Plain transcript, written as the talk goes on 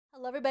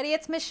Hello everybody,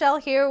 it's Michelle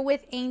here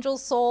with Angel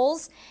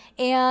Souls,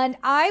 and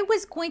I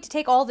was going to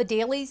take all the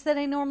dailies that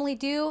I normally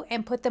do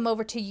and put them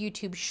over to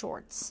YouTube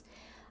Shorts.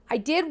 I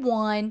did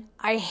one,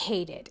 I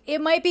hate it.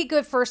 It might be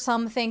good for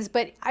some things,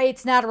 but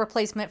it's not a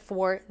replacement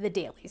for the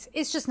dailies.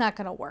 It's just not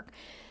going to work.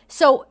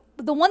 So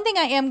the one thing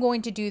I am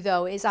going to do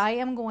though is I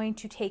am going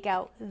to take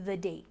out the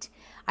date.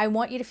 I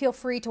want you to feel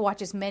free to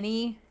watch as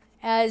many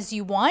as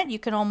you want. You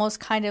can almost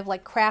kind of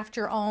like craft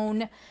your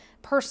own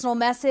personal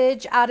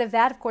message out of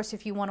that. Of course,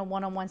 if you want a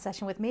one-on-one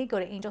session with me, go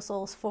to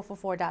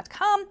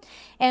angelsouls444.com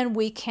and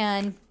we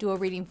can do a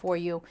reading for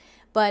you.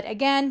 But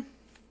again,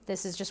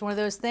 this is just one of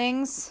those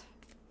things.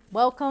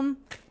 Welcome.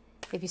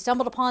 If you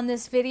stumbled upon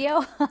this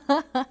video,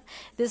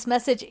 this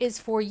message is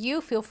for you.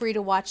 Feel free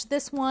to watch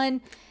this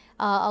one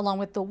along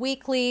with the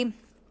weekly,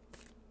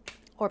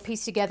 or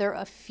piece together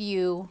a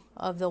few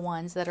of the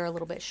ones that are a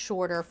little bit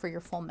shorter for your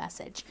full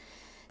message.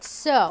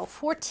 So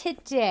for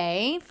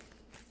today,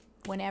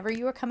 whenever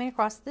you are coming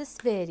across this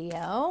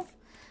video,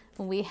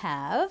 we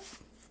have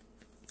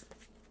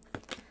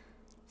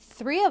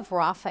 3 of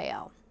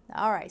Raphael.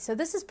 All right, so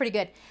this is pretty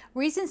good.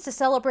 Reasons to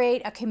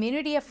celebrate, a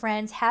community of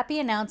friends, happy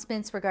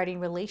announcements regarding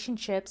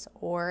relationships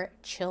or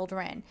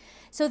children.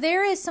 So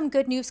there is some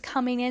good news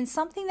coming in,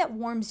 something that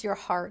warms your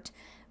heart.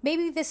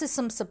 Maybe this is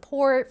some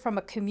support from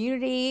a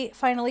community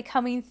finally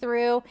coming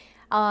through,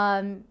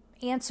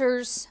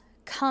 answers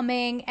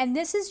coming, and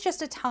this is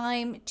just a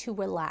time to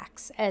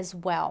relax as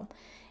well.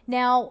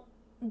 Now,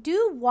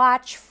 do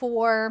watch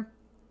for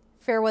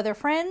fair weather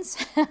friends.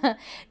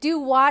 Do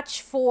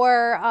watch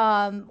for,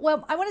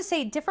 well, I want to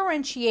say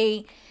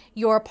differentiate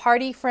your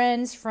party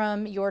friends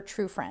from your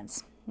true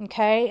friends.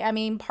 Okay? I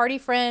mean, party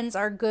friends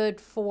are good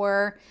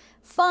for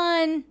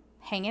fun,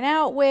 hanging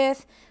out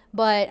with,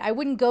 but I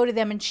wouldn't go to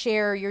them and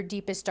share your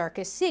deepest,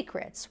 darkest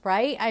secrets,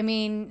 right? I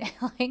mean,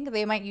 like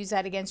they might use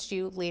that against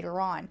you later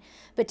on.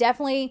 But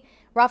definitely,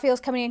 Raphael's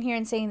coming in here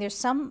and saying there's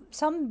some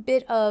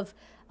bit of,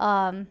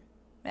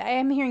 I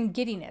am hearing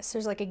giddiness.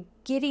 There's like a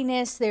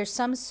giddiness. There's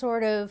some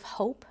sort of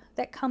hope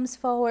that comes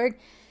forward.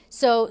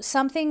 So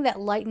something that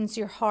lightens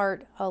your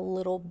heart a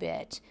little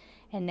bit.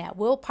 And that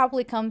will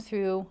probably come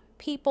through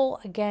people.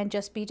 Again,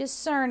 just be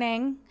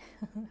discerning.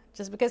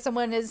 Just because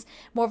someone is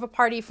more of a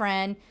party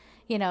friend,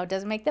 you know,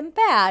 doesn't make them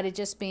bad. It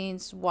just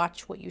means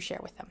watch what you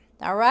share with them.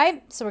 All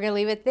right. So we're going to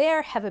leave it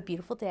there. Have a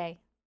beautiful day.